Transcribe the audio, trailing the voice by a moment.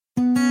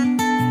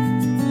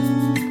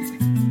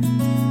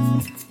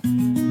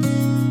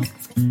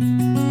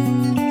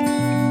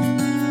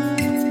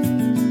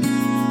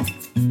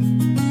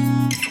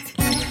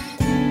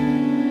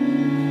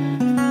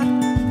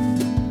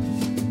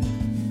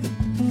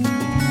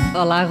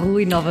Olá,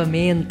 Rui,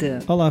 novamente.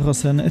 Olá,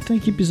 Rossana. Então,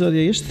 que episódio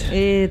é este?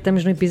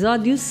 Estamos no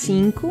episódio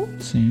 5.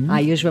 Sim.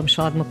 E hoje vamos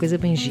falar de uma coisa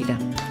bem gira.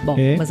 Bom,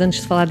 mas antes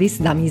de falar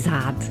disso, da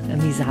amizade.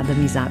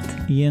 Amizade.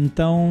 E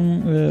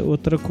então,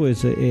 outra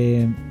coisa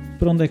é...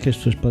 Para onde é que as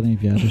pessoas podem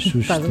enviar as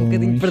sugestões? Estás um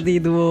bocadinho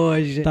perdido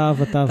hoje.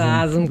 Estava.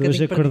 Estás um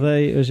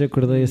bocadinho Hoje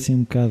acordei assim um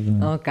bocado...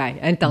 Ok,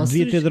 então...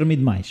 Devia ter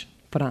dormido mais.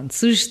 Pronto,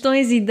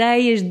 sugestões,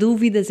 ideias,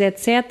 dúvidas,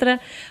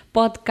 etc.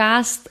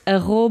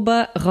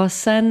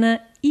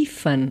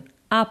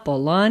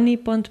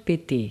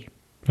 podcast@rossanaifan.apoloni.pt.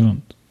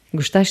 Pronto.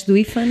 Gostaste do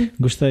IFAN?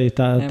 Gostei,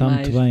 está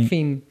muito bem.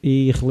 Fino.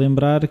 E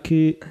relembrar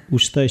que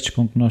os textos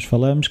com que nós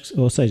falamos,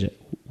 ou seja,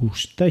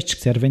 os textos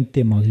que servem de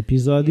tema aos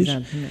episódios,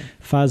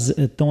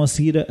 estão a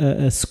seguir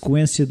a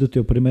sequência do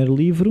teu primeiro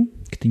livro,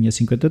 que tinha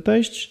 50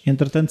 textos.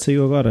 Entretanto,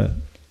 saiu agora...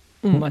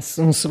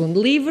 Um segundo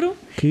livro,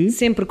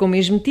 sempre com o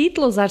mesmo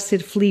título, Ousar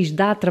Ser Feliz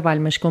Dá Trabalho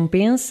Mas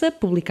Compensa,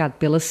 publicado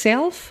pela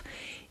Self,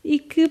 e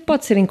que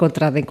pode ser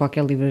encontrado em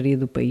qualquer livraria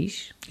do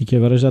país. E que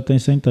agora já tem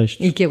 100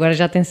 textos.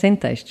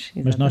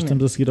 Exatamente. Mas nós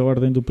estamos a seguir a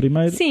ordem do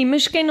primeiro. Sim,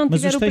 mas quem não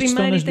tiver o primeiro...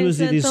 estão nas duas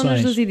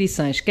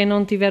edições. Quem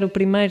não tiver o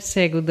primeiro,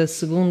 segue o da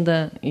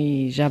segunda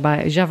e já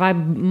vai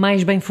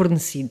mais bem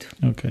fornecido.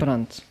 Okay.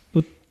 Pronto.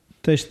 O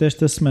texto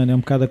desta semana é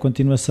um bocado a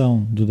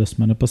continuação do da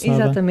semana passada.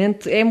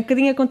 Exatamente. É um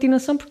bocadinho a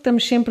continuação porque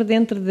estamos sempre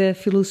dentro da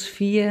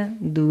filosofia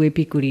do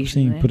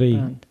epicurismo. Sim, não é? por aí.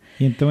 Pronto.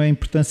 Então é a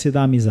importância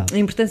da amizade. A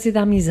importância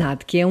da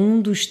amizade, que é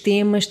um dos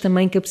temas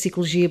também que a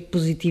psicologia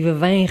positiva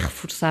vem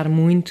reforçar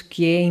muito,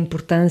 que é a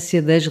importância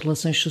das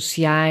relações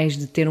sociais,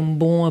 de ter um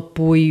bom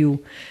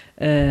apoio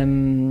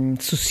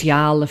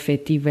social,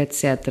 afetivo,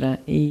 etc.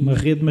 Uma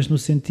rede, mas no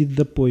sentido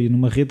de apoio,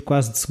 numa rede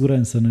quase de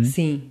segurança, não é?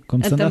 Sim.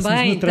 Como se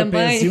andássemos no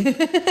trapézio.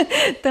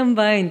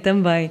 Também.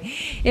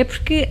 É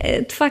porque,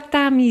 de facto,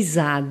 a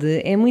amizade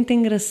é muito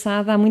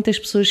engraçada. Há muitas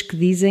pessoas que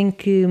dizem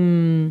que...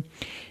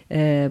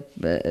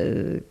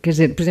 quer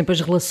dizer, por exemplo,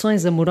 as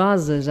relações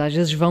amorosas às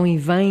vezes vão e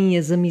vêm, e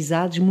as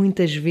amizades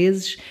muitas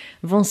vezes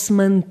vão se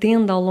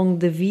mantendo ao longo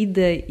da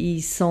vida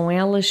e são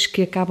elas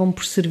que acabam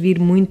por servir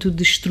muito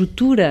de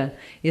estrutura,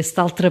 esse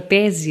tal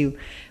trapézio,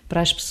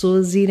 para as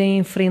pessoas irem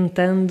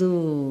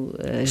enfrentando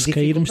as dificuldades. Se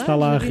cairmos está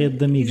lá a rede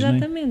de amigos,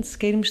 exatamente, não é? Se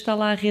cairmos está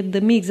lá a rede de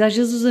amigos. Às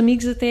vezes os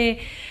amigos até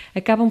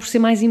acabam por ser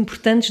mais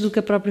importantes do que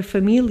a própria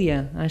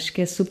família. Acho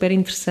que é super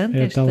interessante.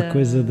 É tal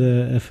coisa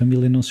da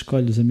família não se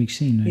escolhe, os amigos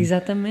sim, não é?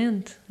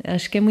 Exatamente.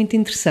 Acho que é muito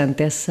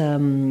interessante essa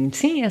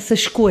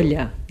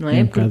escolha, não é?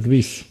 É um bocado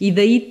isso. E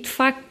daí, de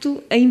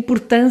facto, a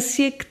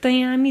importância que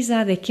tem a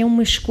amizade. É que é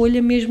uma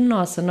escolha mesmo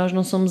nossa. Nós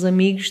não somos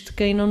amigos de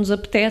quem não nos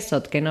apetece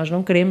ou de quem nós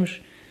não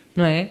queremos.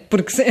 Não é?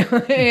 Porque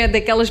é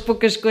daquelas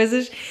poucas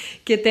coisas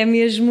que até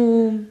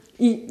mesmo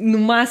no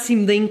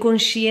máximo da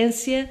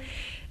inconsciência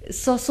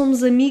só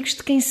somos amigos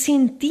de quem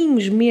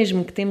sentimos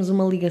mesmo que temos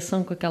uma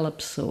ligação com aquela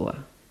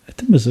pessoa.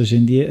 Mas hoje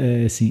em dia,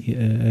 assim,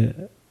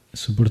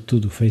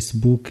 sobretudo o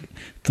Facebook,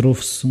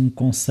 trouxe um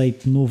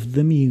conceito novo de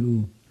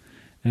amigo.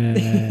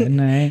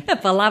 Não é? A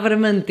palavra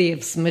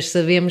manteve-se, mas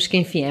sabemos que,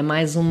 enfim, é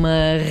mais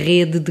uma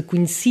rede de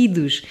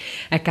conhecidos.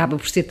 Acaba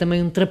por ser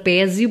também um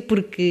trapézio,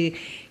 porque,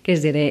 quer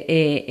dizer,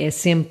 é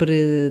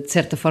sempre, de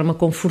certa forma,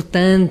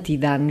 confortante e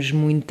dá-nos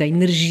muita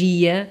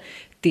energia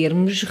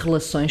termos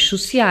relações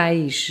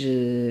sociais,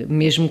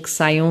 mesmo que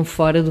saiam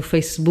fora do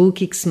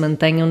Facebook e que se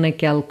mantenham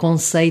naquele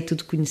conceito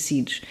de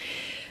conhecidos.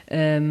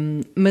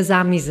 Mas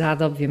a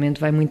amizade, obviamente,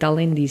 vai muito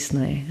além disso,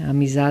 não é? A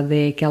amizade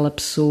é aquela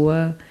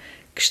pessoa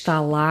que está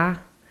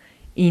lá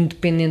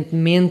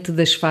independentemente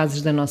das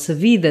fases da nossa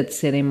vida, de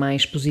serem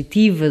mais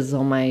positivas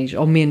ou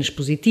menos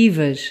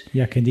positivas.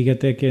 E há quem diga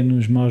até que é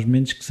nos maus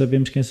momentos que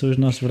sabemos quem são os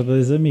nossos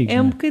verdadeiros amigos.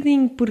 É um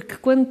bocadinho, porque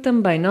quando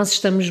também nós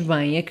estamos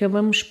bem,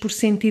 acabamos por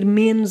sentir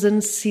menos a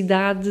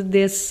necessidade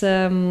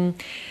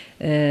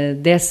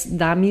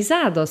da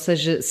amizade, ou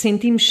seja,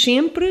 sentimos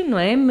sempre, não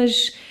é?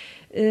 Mas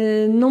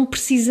não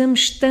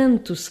precisamos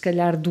tanto, se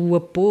calhar, do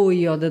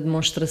apoio ou da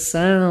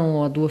demonstração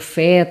ou do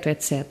afeto,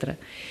 etc.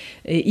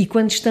 E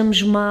quando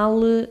estamos mal,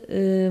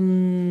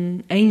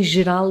 em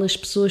geral as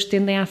pessoas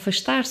tendem a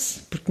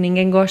afastar-se, porque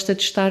ninguém gosta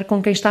de estar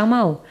com quem está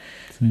mal.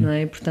 Não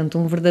é? Portanto,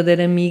 um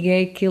verdadeiro amigo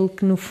é aquele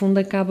que no fundo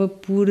acaba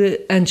por,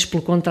 antes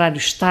pelo contrário,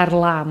 estar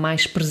lá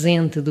mais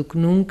presente do que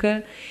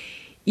nunca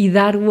e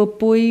dar o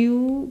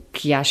apoio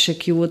que acha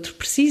que o outro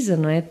precisa,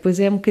 não é? Depois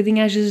é um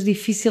bocadinho às vezes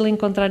difícil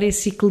encontrar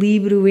esse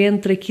equilíbrio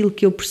entre aquilo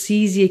que eu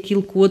preciso e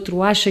aquilo que o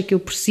outro acha que eu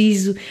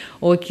preciso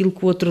ou aquilo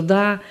que o outro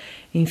dá.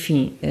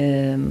 Enfim,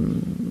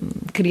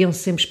 criam-se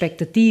sempre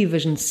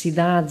expectativas,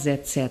 necessidades,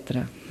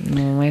 etc.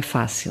 Não é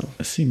fácil.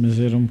 Sim, mas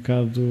era um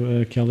bocado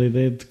aquela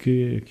ideia de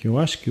que eu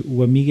acho que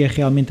o amigo é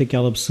realmente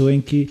aquela pessoa em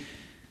que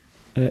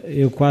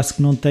eu quase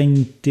que não tenho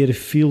de ter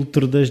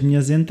filtro das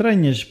minhas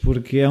entranhas,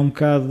 porque é um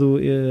bocado...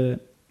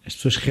 as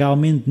pessoas que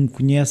realmente me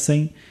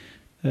conhecem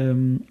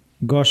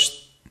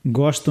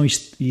gostam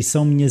e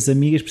são minhas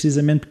amigas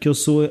precisamente porque eu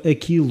sou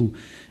aquilo.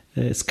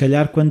 se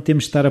calhar quando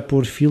temos de estar a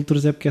pôr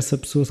filtros é porque essa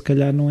pessoa se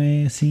calhar não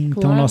é assim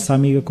tão nossa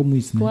amiga como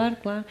isso, não é?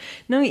 Claro.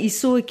 Não, e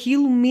sou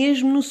aquilo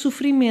mesmo no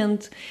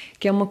sofrimento,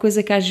 que é uma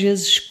coisa que às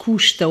vezes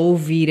custa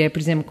ouvir. É, por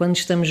exemplo, quando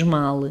estamos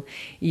mal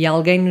e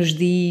alguém nos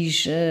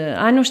diz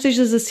não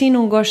estejas assim,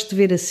 não gosto de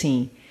ver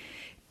assim.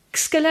 Que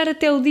se calhar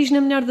até o diz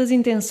na melhor das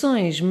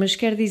intenções, mas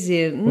quer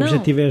dizer... O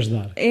objetivo é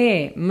ajudar.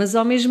 É, mas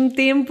ao mesmo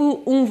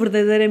tempo um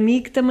verdadeiro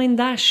amigo também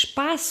dá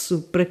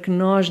espaço para que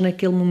nós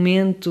naquele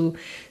momento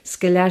se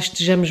calhar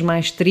estejamos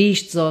mais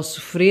tristes ou a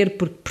sofrer,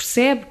 porque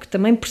percebe que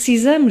também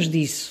precisamos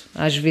disso,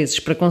 às vezes,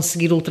 para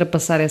conseguir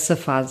ultrapassar essa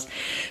fase.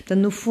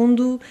 Portanto, no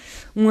fundo,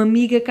 um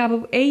amigo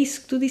acaba... É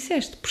isso que tu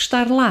disseste, por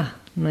estar lá.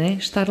 Não é?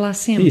 Estar lá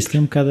sempre. Isso tem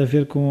um bocado a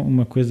ver com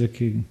uma coisa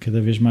que cada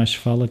vez mais se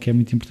fala, que é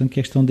muito importante, que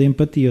é a questão da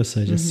empatia. Ou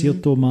seja, se eu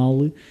estou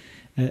mal,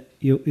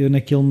 eu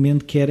naquele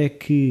momento quero é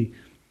que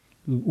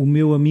o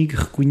meu amigo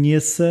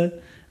reconheça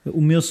o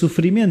meu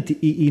sofrimento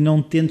e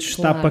não tente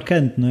estar para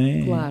canto, não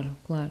é?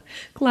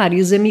 Claro, e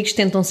os amigos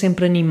tentam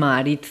sempre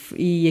animar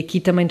e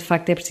aqui também de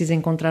facto é preciso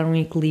encontrar um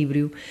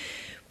equilíbrio,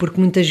 porque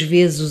muitas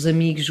vezes os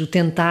amigos o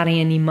tentarem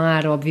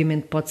animar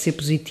obviamente pode ser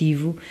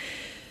positivo,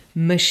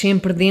 mas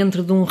sempre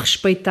dentro de um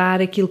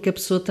respeitar aquilo que a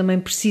pessoa também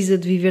precisa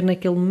de viver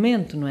naquele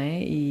momento, não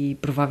é? E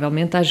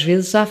provavelmente às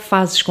vezes há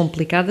fases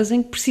complicadas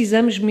em que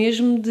precisamos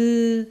mesmo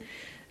de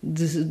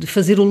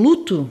fazer o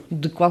luto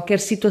de qualquer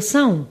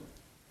situação.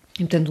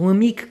 E, portanto, um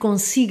amigo que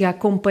consiga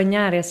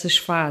acompanhar essas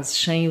fases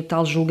sem o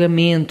tal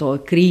julgamento ou a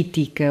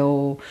crítica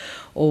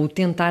ou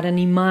tentar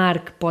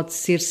animar, que pode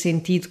ser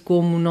sentido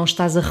como não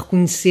estás a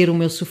reconhecer o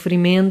meu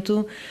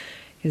sofrimento...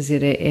 Quer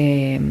dizer,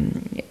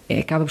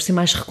 acaba por ser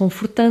mais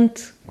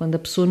reconfortante quando a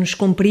pessoa nos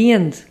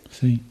compreende.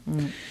 Sim.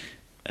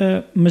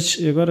 Mas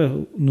agora,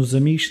 nos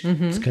amigos,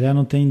 se calhar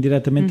não tem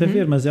diretamente a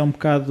ver, mas é um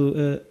bocado...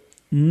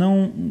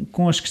 não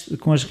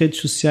com as redes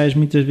sociais,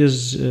 muitas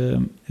vezes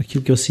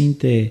aquilo que eu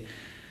sinto é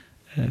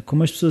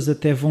como as pessoas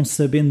até vão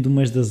sabendo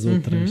umas das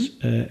outras.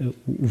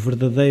 O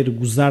verdadeiro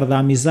gozar da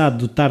amizade,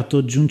 do estar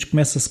todos juntos,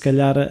 começa se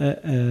calhar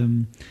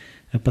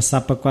a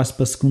passar quase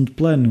para segundo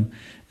plano.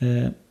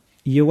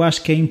 E eu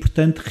acho que é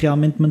importante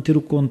realmente manter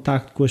o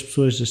contacto com as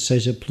pessoas,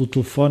 seja pelo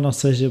telefone ou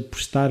seja por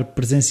estar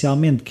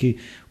presencialmente, que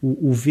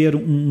o ver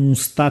um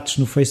status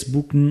no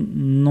Facebook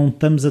não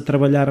estamos a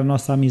trabalhar a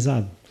nossa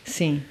amizade.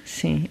 Sim,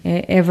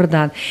 é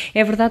verdade.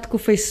 É verdade que o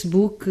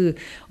Facebook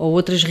ou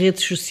outras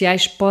redes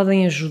sociais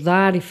podem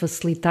ajudar e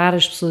facilitar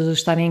as pessoas a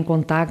estarem em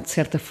contacto de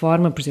certa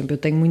forma. Por exemplo, eu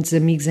tenho muitos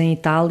amigos em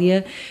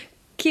Itália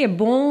que é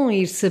bom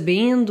ir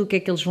sabendo o que é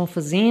que eles vão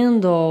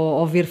fazendo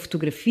ou ver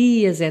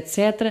fotografias,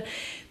 etc.,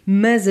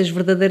 mas as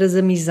verdadeiras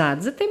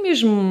amizades, até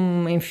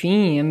mesmo,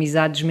 enfim,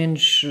 amizades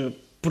menos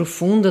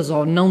profundas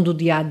ou não do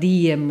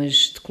dia-a-dia,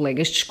 mas de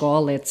colegas de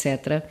escola,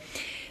 etc.,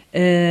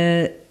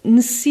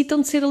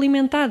 necessitam de ser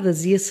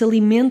alimentadas e esse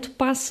alimento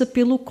passa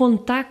pelo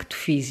contacto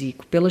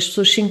físico, pelas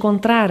pessoas se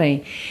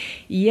encontrarem.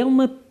 E é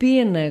uma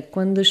pena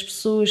quando as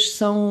pessoas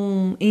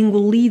são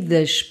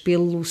engolidas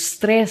pelo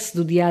stress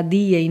do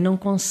dia-a-dia e não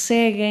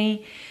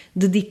conseguem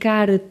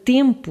dedicar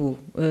tempo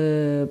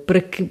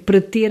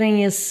para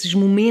terem esses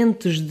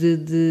momentos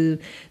de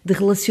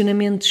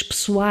relacionamentos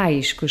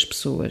pessoais com as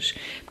pessoas.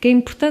 Porque é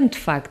importante, de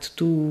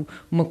facto,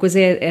 uma coisa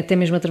é até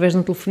mesmo através de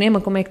um telefonema,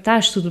 como é que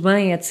estás, tudo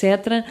bem,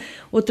 etc.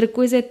 Outra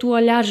coisa é tu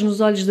olhares nos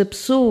olhos da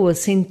pessoa,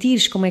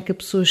 sentires como é que a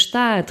pessoa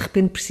está, de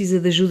repente precisa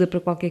de ajuda para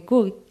qualquer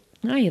coisa.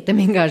 Ai, até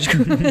me engasgo.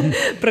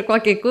 Para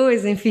qualquer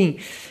coisa, enfim.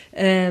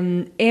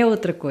 É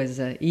outra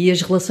coisa e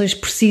as relações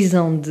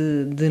precisam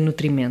de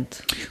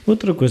nutrimento.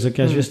 Outra coisa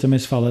que às vezes também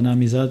se fala na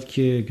amizade,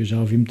 que eu já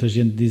ouvi muita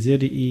gente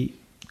dizer e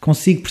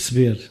consigo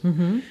perceber,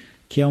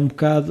 que é um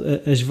bocado,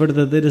 as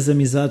verdadeiras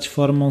amizades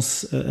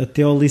formam-se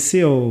até ao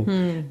liceu.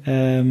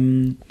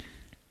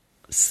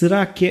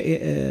 Será que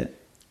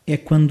é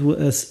quando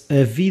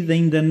a vida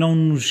ainda não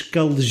nos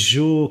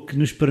calejou, que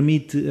nos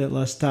permite,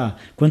 lá está,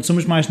 quando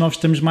somos mais novos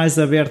estamos mais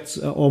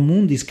abertos ao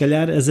mundo e se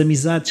calhar as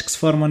amizades que se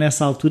formam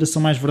nessa altura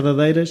são mais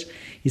verdadeiras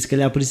e se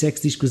calhar por isso é que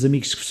se diz que os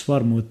amigos que se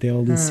formam até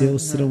ao liceu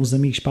serão os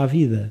amigos para a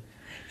vida.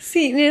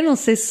 Sim, eu não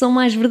sei se são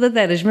mais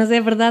verdadeiras, mas é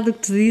verdade o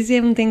que tu dizes e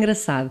é muito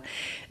engraçado.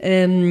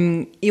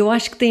 Eu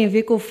acho que tem a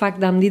ver com o facto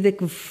de, à medida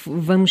que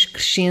vamos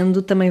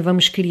crescendo, também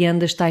vamos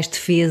criando as tais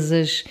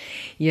defesas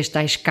e as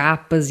tais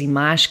capas e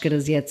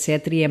máscaras e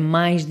etc. E é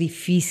mais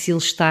difícil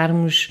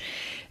estarmos,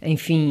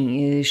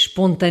 enfim,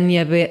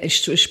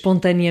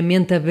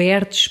 espontaneamente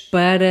abertos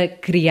para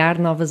criar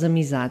novas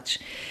amizades.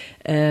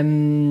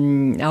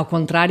 Ao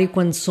contrário,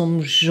 quando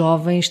somos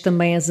jovens,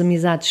 também as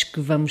amizades que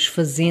vamos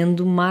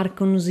fazendo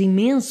marcam-nos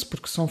imenso,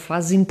 porque são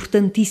fases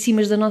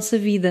importantíssimas da nossa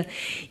vida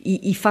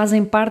e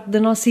fazem parte da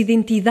nossa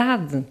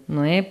identidade,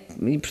 não é?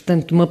 E,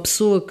 portanto, uma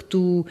pessoa que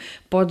tu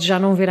podes já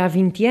não ver há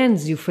 20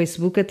 anos, e o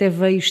Facebook até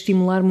veio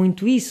estimular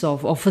muito isso,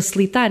 ou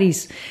facilitar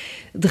isso,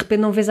 de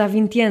repente não vês há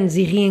 20 anos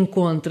e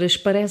reencontras,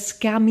 parece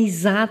que a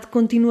amizade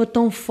continua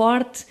tão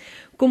forte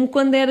como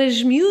quando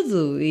eras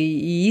miúdo,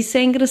 e isso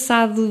é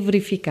engraçado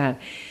verificar.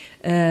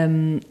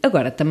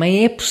 Agora,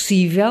 também é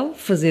possível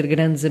fazer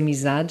grandes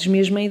amizades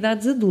mesmo em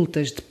idades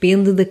adultas,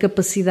 depende da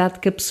capacidade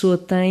que a pessoa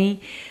tem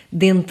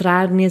de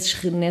entrar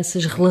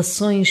nessas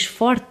relações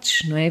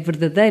fortes, não é?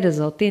 Verdadeiras,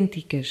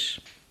 autênticas.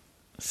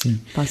 Sim.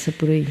 Passa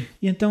por aí.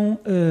 E então,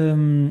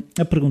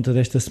 a pergunta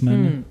desta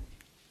semana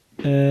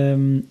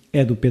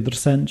é do Pedro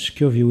Santos,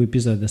 que ouviu o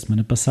episódio da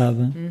semana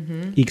passada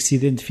e que se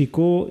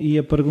identificou, e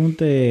a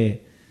pergunta é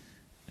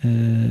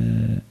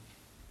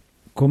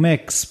como é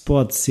que se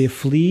pode ser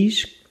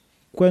feliz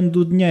quando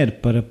o dinheiro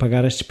para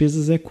pagar as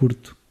despesas é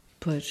curto?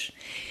 Pois,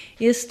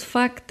 esse de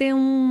facto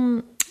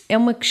é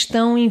uma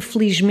questão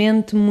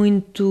infelizmente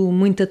muito,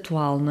 muito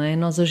atual, não é?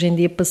 Nós hoje em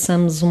dia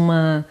passamos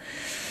uma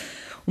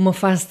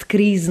fase de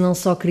crise, não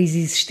só crise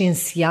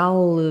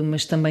existencial,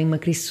 mas também uma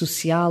crise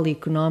social e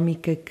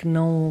económica que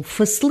não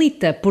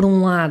facilita, por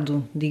um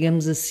lado,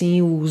 digamos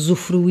assim, o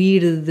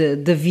usufruir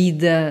da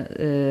vida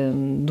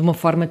de uma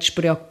forma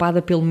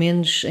despreocupada, pelo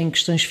menos em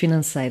questões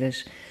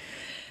financeiras.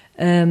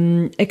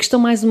 A questão,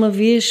 mais uma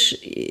vez,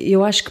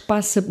 eu acho que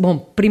passa... Bom,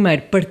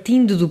 primeiro,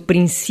 partindo do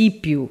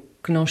princípio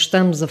que não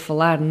estamos a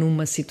falar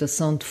numa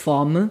situação de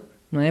fome,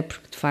 não é?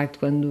 Porque, de facto,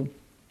 quando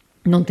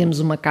não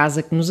temos uma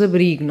casa que nos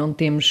abrigue, não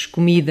temos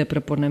comida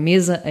para pôr na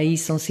mesa, aí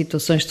são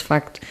situações de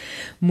facto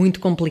muito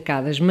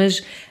complicadas,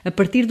 mas a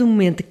partir do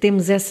momento que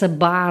temos essa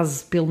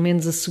base pelo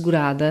menos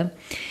assegurada,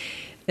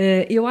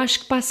 eu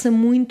acho que passa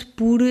muito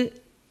por,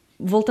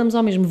 voltamos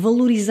ao mesmo,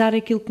 valorizar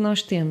aquilo que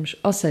nós temos.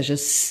 Ou seja,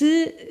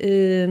 se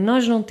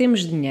nós não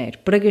temos dinheiro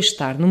para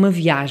gastar numa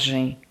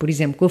viagem, por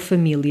exemplo, com a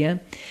família,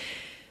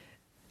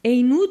 é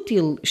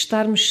inútil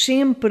estarmos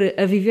sempre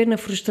a viver na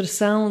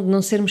frustração de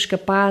não sermos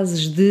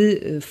capazes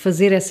de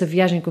fazer essa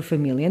viagem com a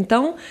família.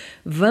 Então,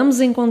 vamos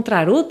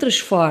encontrar outras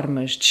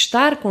formas de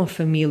estar com a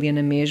família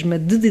na mesma,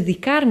 de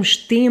dedicarmos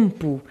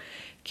tempo,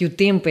 que o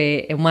tempo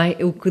é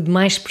o que de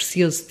mais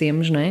precioso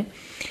temos, não é?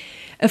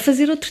 A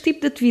fazer outro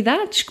tipo de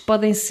atividades, que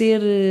podem ser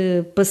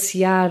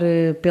passear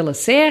pela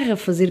serra,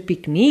 fazer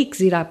piqueniques,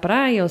 ir à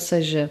praia, ou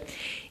seja,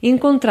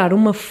 encontrar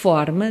uma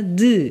forma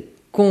de,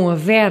 com a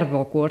verba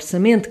ou com o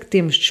orçamento que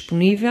temos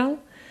disponível,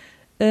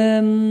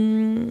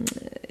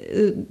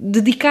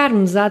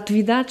 dedicar-nos a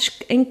atividades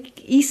em que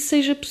isso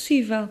seja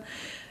possível.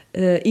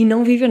 E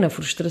não viver na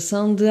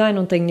frustração de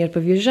não tenho dinheiro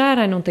para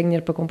viajar, não tenho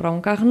dinheiro para comprar um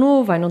carro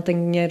novo, não tenho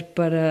dinheiro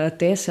para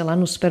até, sei lá,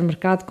 no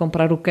supermercado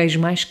comprar o queijo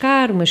mais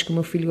caro, mas que o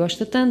meu filho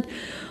gosta tanto.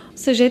 Ou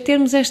seja, é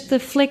termos esta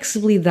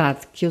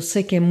flexibilidade, que eu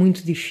sei que é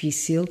muito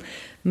difícil,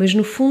 mas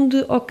no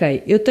fundo,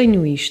 ok, eu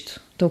tenho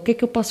isto, então o que é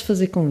que eu posso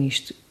fazer com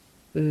isto?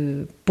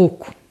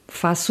 Pouco,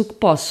 faço o que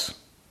posso.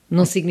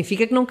 Não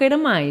significa que não queira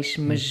mais,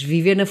 mas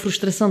viver na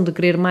frustração de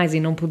querer mais e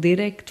não poder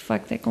é que de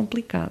facto é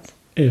complicado.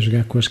 É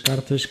jogar com as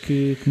cartas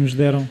que nos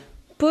deram.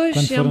 Pois,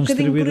 quando foram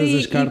distribuídas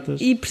as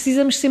cartas. E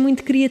precisamos ser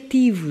muito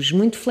criativos,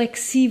 muito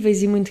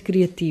flexíveis e muito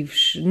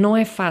criativos. Não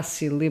é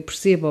fácil, eu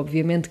percebo,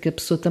 obviamente, que a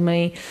pessoa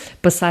também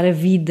passar a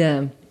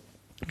vida...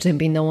 Por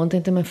exemplo, ainda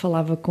ontem também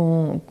falava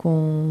com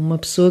uma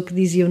pessoa que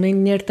dizia: eu nem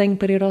dinheiro tenho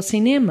para ir ao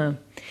cinema.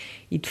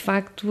 E de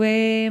facto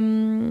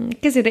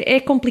quer dizer,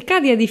 é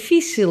complicado e é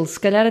difícil, se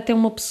calhar até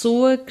uma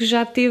pessoa que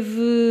já teve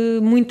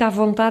muito à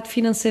vontade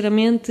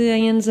financeiramente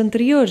em anos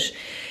anteriores.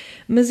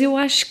 Mas eu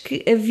acho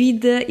que a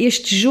vida,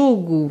 este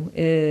jogo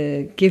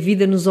que a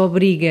vida nos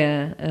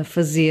obriga a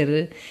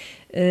fazer,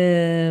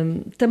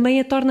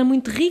 também a torna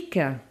muito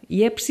rica.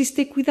 E é preciso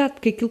ter cuidado,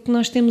 porque aquilo que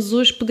nós temos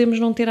hoje podemos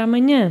não ter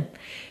amanhã.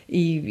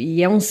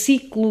 E é um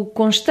ciclo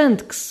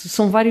constante, que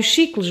são vários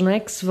ciclos, não é?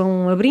 Que se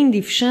vão abrindo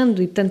e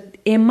fechando, e portanto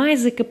é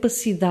mais a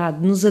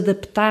capacidade de nos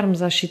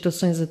adaptarmos às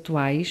situações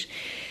atuais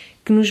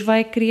que nos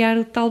vai criar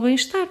o tal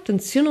bem-estar.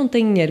 Portanto, se eu não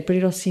tenho dinheiro para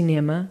ir ao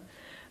cinema,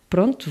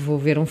 pronto, vou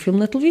ver um filme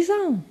na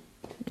televisão.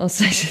 Ou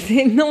seja,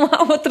 não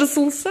há outra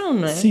solução,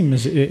 não é? Sim,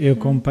 mas eu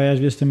como pai às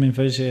vezes também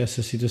vejo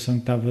essa situação que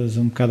estavas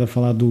um bocado a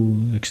falar,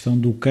 a questão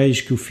do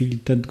queijo que o filho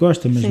tanto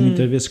gosta, mas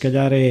muitas vezes se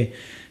calhar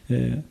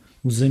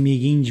os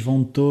amiguinhos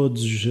vão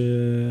todos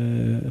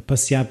a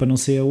passear para não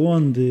sei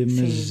aonde,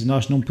 mas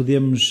nós não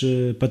podemos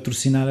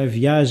patrocinar a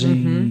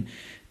viagem.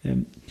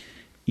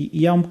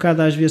 E há um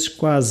bocado às vezes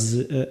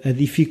quase a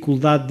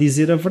dificuldade de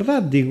dizer a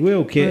verdade, digo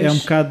eu, que é um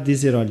bocado de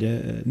dizer,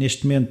 olha,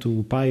 neste momento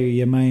o pai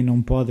e a mãe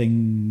não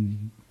podem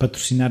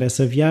patrocinar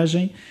essa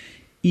viagem,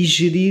 e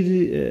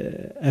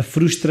gerir a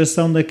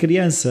frustração da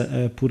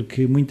criança,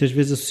 porque muitas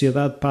vezes a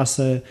sociedade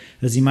passa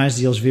as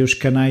imagens e eles veem os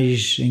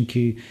canais em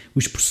que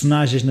os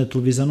personagens na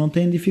televisão não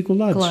têm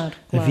dificuldades.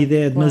 A vida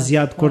é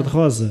demasiado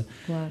cor-de-rosa.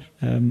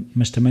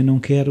 Mas também não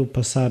quero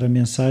passar a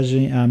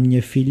mensagem à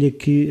minha filha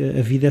que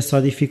a vida é só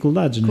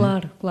dificuldades, não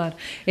é? Claro.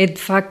 É de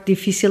facto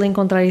difícil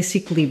encontrar esse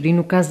equilíbrio, e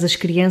no caso das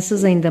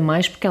crianças ainda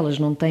mais, porque elas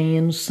não têm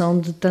a noção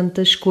de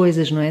tantas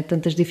coisas, não é?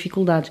 Tantas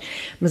dificuldades.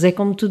 Mas é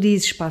como tu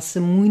dizes,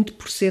 passa muito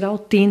por ser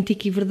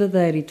autêntico e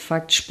verdadeiro, e de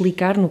facto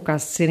explicar, no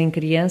caso de serem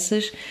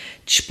crianças,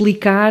 de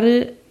explicar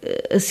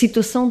a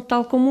situação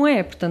tal como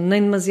é, portanto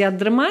nem demasiado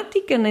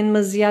dramática, nem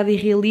demasiado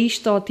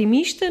irrealista ou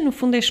otimista, no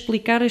fundo é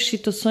explicar as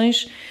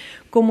situações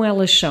como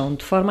elas são,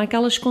 de forma a que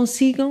elas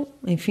consigam,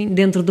 enfim,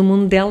 dentro do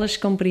mundo delas,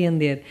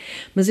 compreender.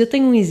 Mas eu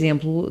tenho um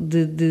exemplo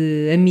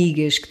de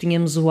amigas que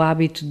tínhamos o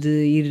hábito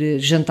de ir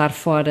jantar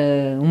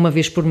fora uma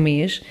vez por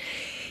mês,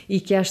 e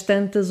que às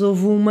tantas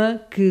houve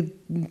uma que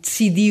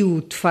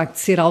decidiu de facto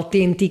ser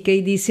autêntica e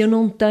disse: eu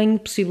não tenho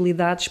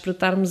possibilidades para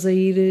estarmos a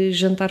ir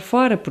jantar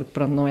fora, porque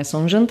pronto, não é só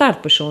um jantar,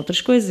 depois são outras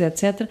coisas,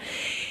 etc.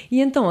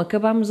 E então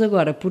acabámos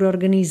agora por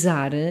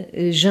organizar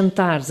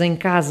jantares em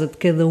casa de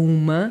cada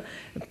uma,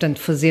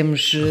 portanto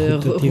fazemos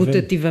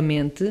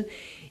rotativamente,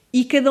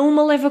 e cada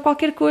uma leva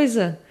qualquer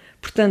coisa.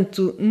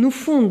 Portanto, no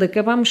fundo,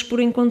 acabamos por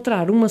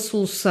encontrar uma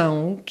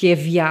solução que é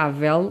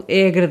viável,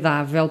 é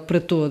agradável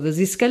para todas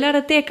e se calhar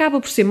até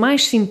acaba por ser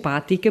mais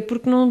simpática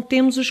porque não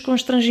temos os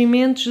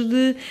constrangimentos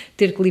de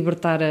ter que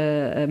libertar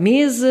a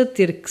mesa,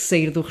 ter que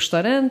sair do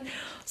restaurante.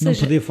 Não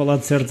poder falar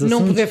de certos assuntos.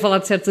 Não poder falar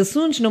de certos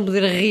assuntos, não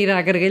poder rir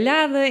à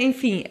gargalhada,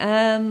 enfim.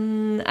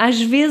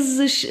 Às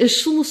vezes as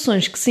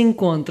soluções que se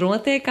encontram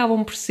até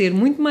acabam por ser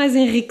muito mais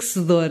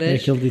enriquecedoras. É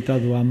aquele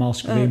ditado: há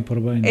males que vêm por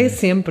bem. É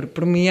sempre.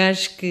 Por mim,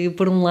 acho que,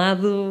 por um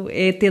lado,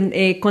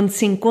 é quando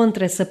se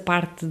encontra essa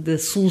parte da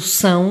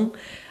solução,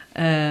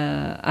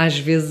 às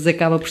vezes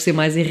acaba por ser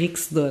mais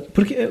enriquecedor.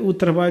 Porque o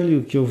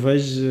trabalho que eu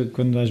vejo,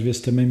 quando às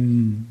vezes também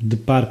me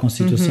deparo com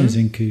situações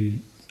em que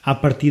à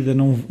partida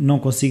não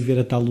consigo ver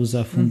a tal luz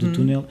à fundo do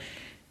túnel,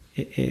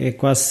 é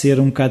quase ser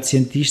um bocado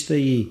cientista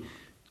e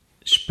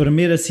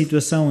espremer a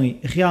situação e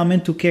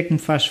realmente o que é que me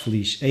faz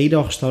feliz? É ir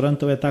ao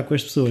restaurante ou é estar com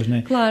as pessoas, não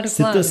é? Claro.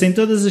 Se em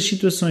todas as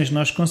situações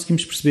nós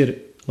conseguimos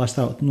perceber, lá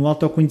está, no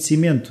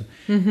autoconhecimento,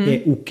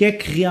 é o que é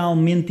que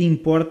realmente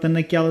importa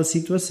naquela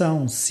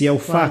situação. Se é o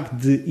facto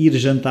de ir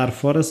jantar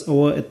fora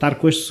ou estar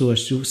com as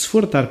pessoas. Se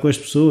for estar com as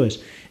pessoas,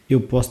 eu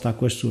posso estar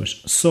com as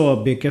pessoas só a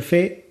beber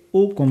café,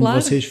 ou como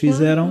vocês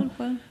fizeram,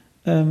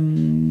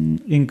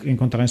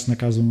 encontrarem-se na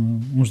casa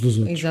uns dos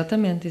outros.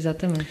 Exatamente.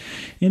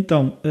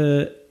 Então,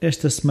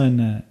 esta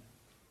semana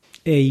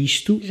é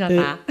isto. Já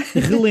está.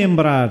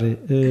 Relembrar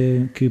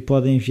que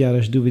podem enviar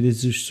as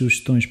dúvidas e as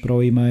sugestões para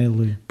o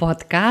e-mail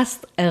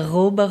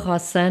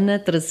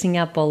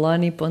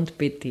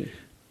podcast@rossana-apoloni.pt.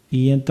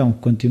 E então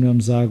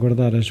continuamos a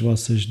aguardar as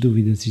vossas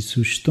dúvidas e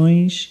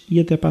sugestões e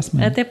até para a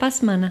semana. Até para a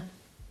semana.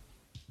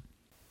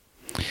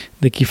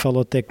 Daqui fala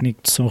o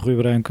técnico de som Rui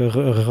Branco.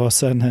 A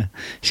Rossana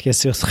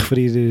esqueceu-se de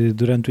referir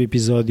durante o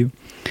episódio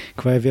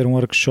que vai haver um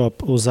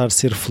workshop Ousar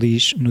Ser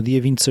Feliz no dia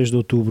 26 de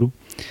outubro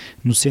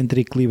no Centro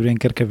Equilíbrio em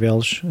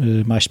Carcavelos,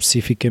 mais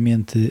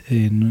especificamente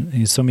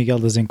em São Miguel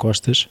das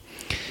Encostas.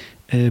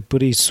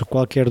 Por isso,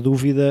 qualquer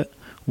dúvida,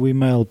 o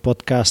e-mail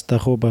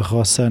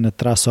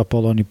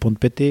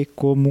podcast@rossana-apoloni.pt,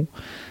 como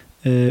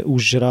o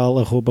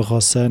geral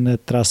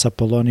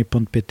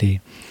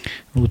 @rossana-apoloni.pt.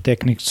 O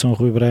técnico de som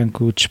Rui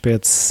Branco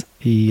despede-se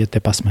e até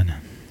para a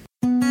semana.